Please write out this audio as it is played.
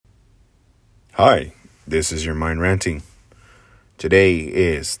Hi, this is your Mind Ranting. Today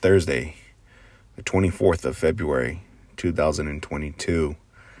is Thursday, the 24th of February, 2022.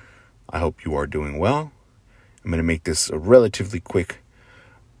 I hope you are doing well. I'm going to make this a relatively quick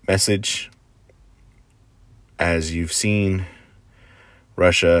message. As you've seen,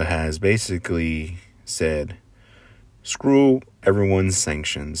 Russia has basically said, screw everyone's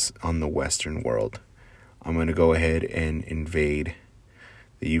sanctions on the Western world. I'm going to go ahead and invade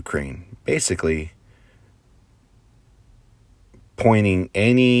the Ukraine. Basically, pointing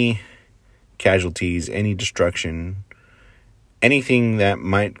any casualties, any destruction, anything that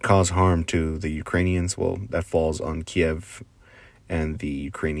might cause harm to the Ukrainians, well, that falls on Kiev and the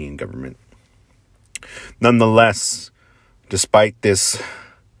Ukrainian government. Nonetheless, despite this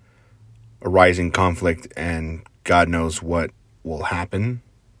arising conflict, and God knows what will happen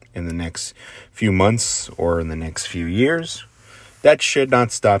in the next few months or in the next few years, that should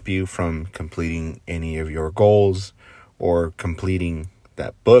not stop you from completing any of your goals or completing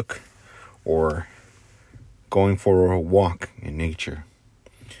that book or going for a walk in nature.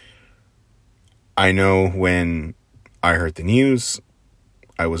 I know when I heard the news,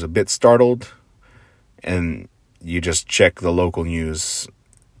 I was a bit startled, and you just check the local news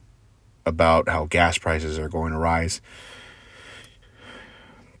about how gas prices are going to rise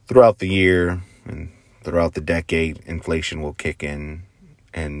throughout the year and throughout the decade. Inflation will kick in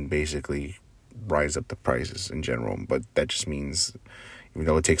and basically rise up the prices in general. But that just means, even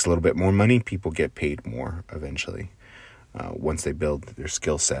though it takes a little bit more money, people get paid more eventually once they build their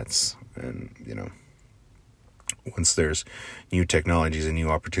skill sets. And, once there's new technologies and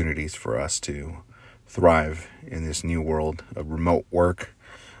new opportunities for us to thrive in this new world of remote work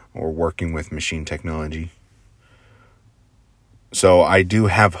or working with machine technology. So I do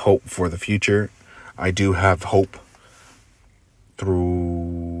have hope for the future. I do have hope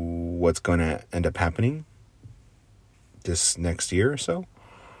through what's going to end up happening this next year or so,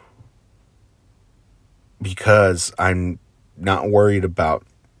 because I'm not worried about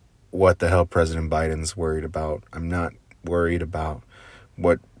what the hell President Biden's worried about. I'm not worried about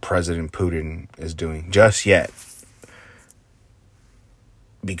what President Putin is doing just yet,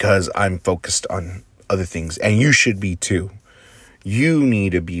 because I'm focused on other things, and you should be too. You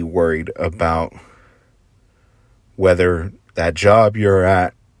need to be worried about whether that job you're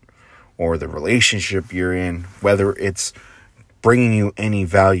at or the relationship you're in, whether it's bringing you any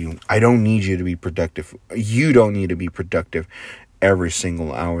value. I don't need you to be productive. You don't need to be productive every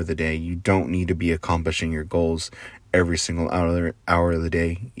single hour of the day. You don't need to be accomplishing your goals every single hour of the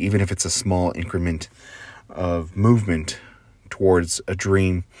day, even if it's a small increment of movement towards a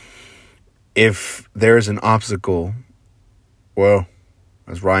dream. If there's an obstacle, well,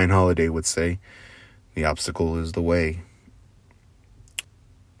 as Ryan Holiday would say, the obstacle is the way.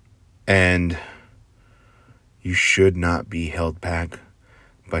 And you should not be held back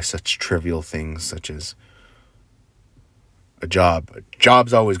by such trivial things such as a job. A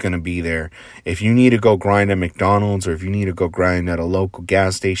job's always going to be there. If you need to go grind at McDonald's, or if you need to go grind at a local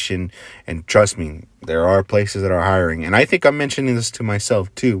gas station, and trust me, there are places that are hiring. And I think I'm mentioning this to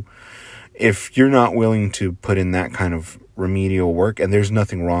myself too. If you're not willing to put in that kind of remedial work, and there's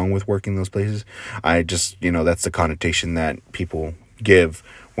nothing wrong with working those places, I just, that's the connotation that people give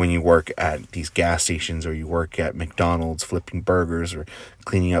when you work at these gas stations, or you work at McDonald's flipping burgers or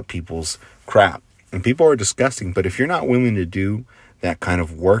cleaning up people's crap. And people are disgusting, but if you're not willing to do that kind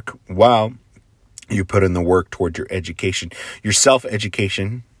of work while you put in the work towards your education, your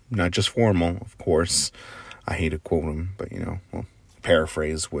self-education, not just formal, of course. I hate to quote him, but,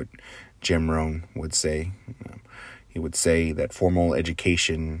 paraphrase what Jim Rohn would say. He would say that formal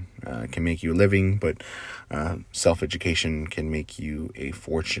education can make you a living, but self-education can make you a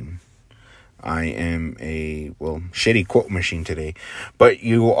fortune. I am a, shitty quote machine today, but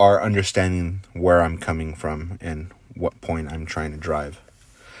you are understanding where I'm coming from and what point I'm trying to drive.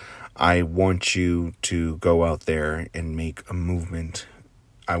 I want you to go out there and make a movement.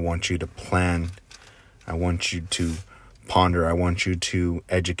 I want you to plan. I want you to ponder. I want you to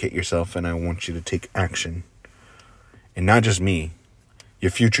educate yourself, and I want you to take action. And not just me,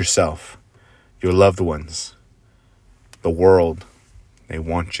 your future self, your loved ones, the world. They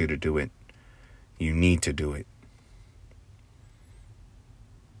want you to do it. You need to do it.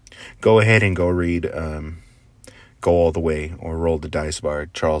 Go ahead and go read Go All the Way or Roll the Dice by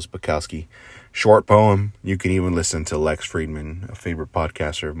Charles Bukowski. Short poem. You can even listen to Lex Friedman, a favorite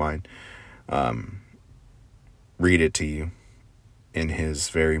podcaster of mine, read it to you in his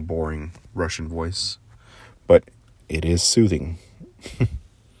very boring Russian voice. But it is soothing.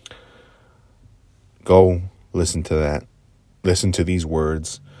 Go listen to that. Listen to these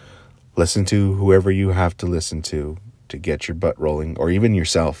words. Listen to whoever you have to listen to get your butt rolling, or even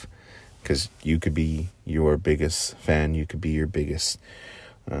yourself, because you could be your biggest fan. You could be your biggest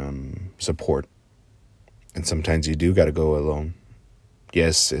support. And sometimes you do got to go alone.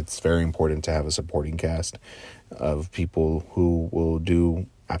 Yes, it's very important to have a supporting cast of people who will do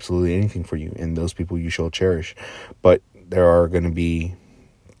absolutely anything for you, and those people you shall cherish. But there are going to be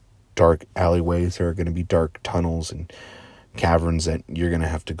dark alleyways, there are going to be dark tunnels and caverns that you're going to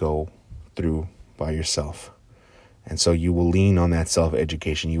have to go through by yourself. And so you will lean on that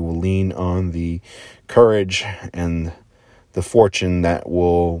self-education. You will lean on the courage and the fortune that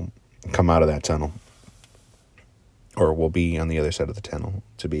will come out of that tunnel, or will be on the other side of the tunnel,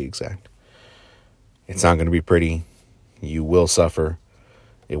 to be exact. It's not going to be pretty. You will suffer.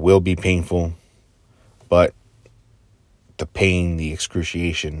 It will be painful. But the pain, the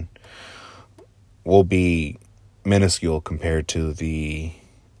excruciation, will be minuscule compared to the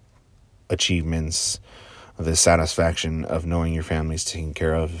achievements, the satisfaction of knowing your family's taken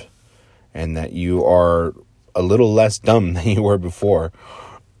care of, and that you are a little less dumb than you were before.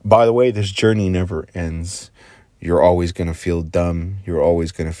 By the way, this journey never ends. You're always going to feel dumb. You're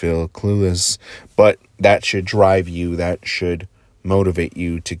always going to feel clueless. But that should drive you. That should motivate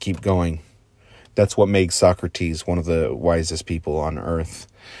you to keep going. That's what makes Socrates one of the wisest people on earth.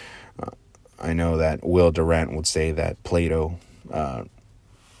 I know that Will Durant would say that Plato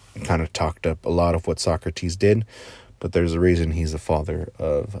kind of talked up a lot of what Socrates did, but there's a reason he's the father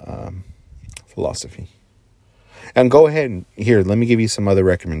of philosophy. And go ahead, here, let me give you some other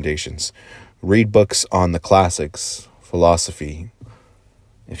recommendations. Read books on the classics, philosophy.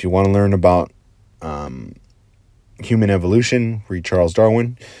 If you want to learn about human evolution, read Charles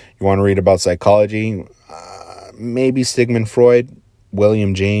Darwin. You want to read about psychology, maybe Sigmund Freud,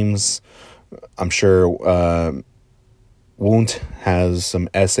 William James. I'm sure Wundt has some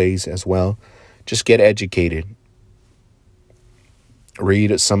essays as well. Just get educated.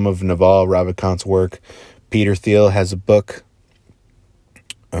 Read some of Naval Ravikant's work. Peter Thiel has a book.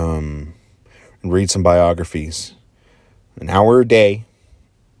 Read some biographies. An hour a day,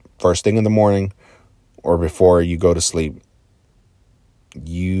 first thing in the morning, or before you go to sleep.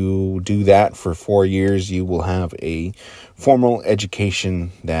 You do that for 4 years, you will have a formal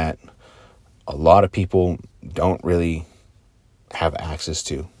education that a lot of people don't really have access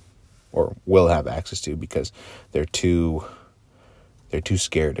to, or will have access to, because they're too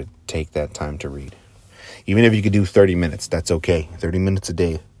scared to take that time to read. Even if you could do 30 minutes, that's okay. 30 minutes a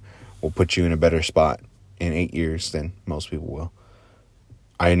day will put you in a better spot in 8 years than most people will.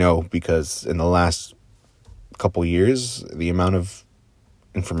 I know, because in the last couple years, the amount of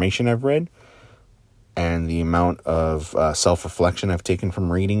information I've read and the amount of self-reflection I've taken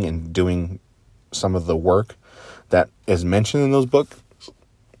from reading and doing some of the work that is mentioned in those books,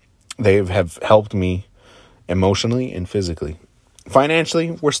 they have helped me emotionally and physically.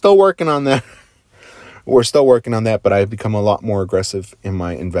 Financially, we're still working on that. But I've become a lot more aggressive in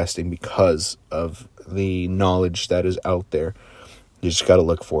my investing because of the knowledge that is out there. You just got to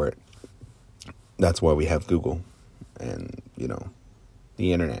look for it. That's why we have Google and,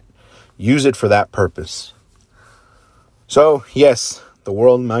 the internet. Use it for that purpose. So, yes, the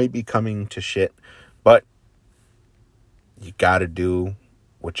world might be coming to shit, but you got to do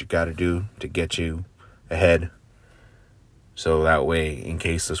what you got to do to get you ahead. So that way, in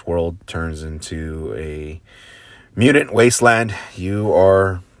case this world turns into a mutant wasteland, you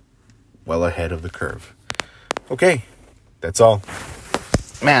are well ahead of the curve. Okay, that's all.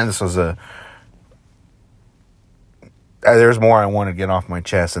 Man, this was there's more I want to get off my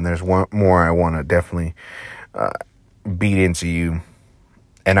chest, and there's one more I want to definitely beat into you.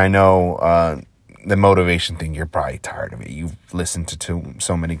 And I know the motivation thing, you're probably tired of it. You've listened to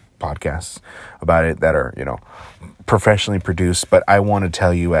so many podcasts about it that are, professionally produced, but I want to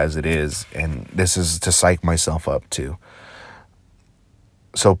tell you as it is, and this is to psych myself up too.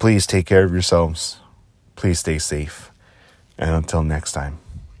 So please take care of yourselves. Please stay safe. And until next time.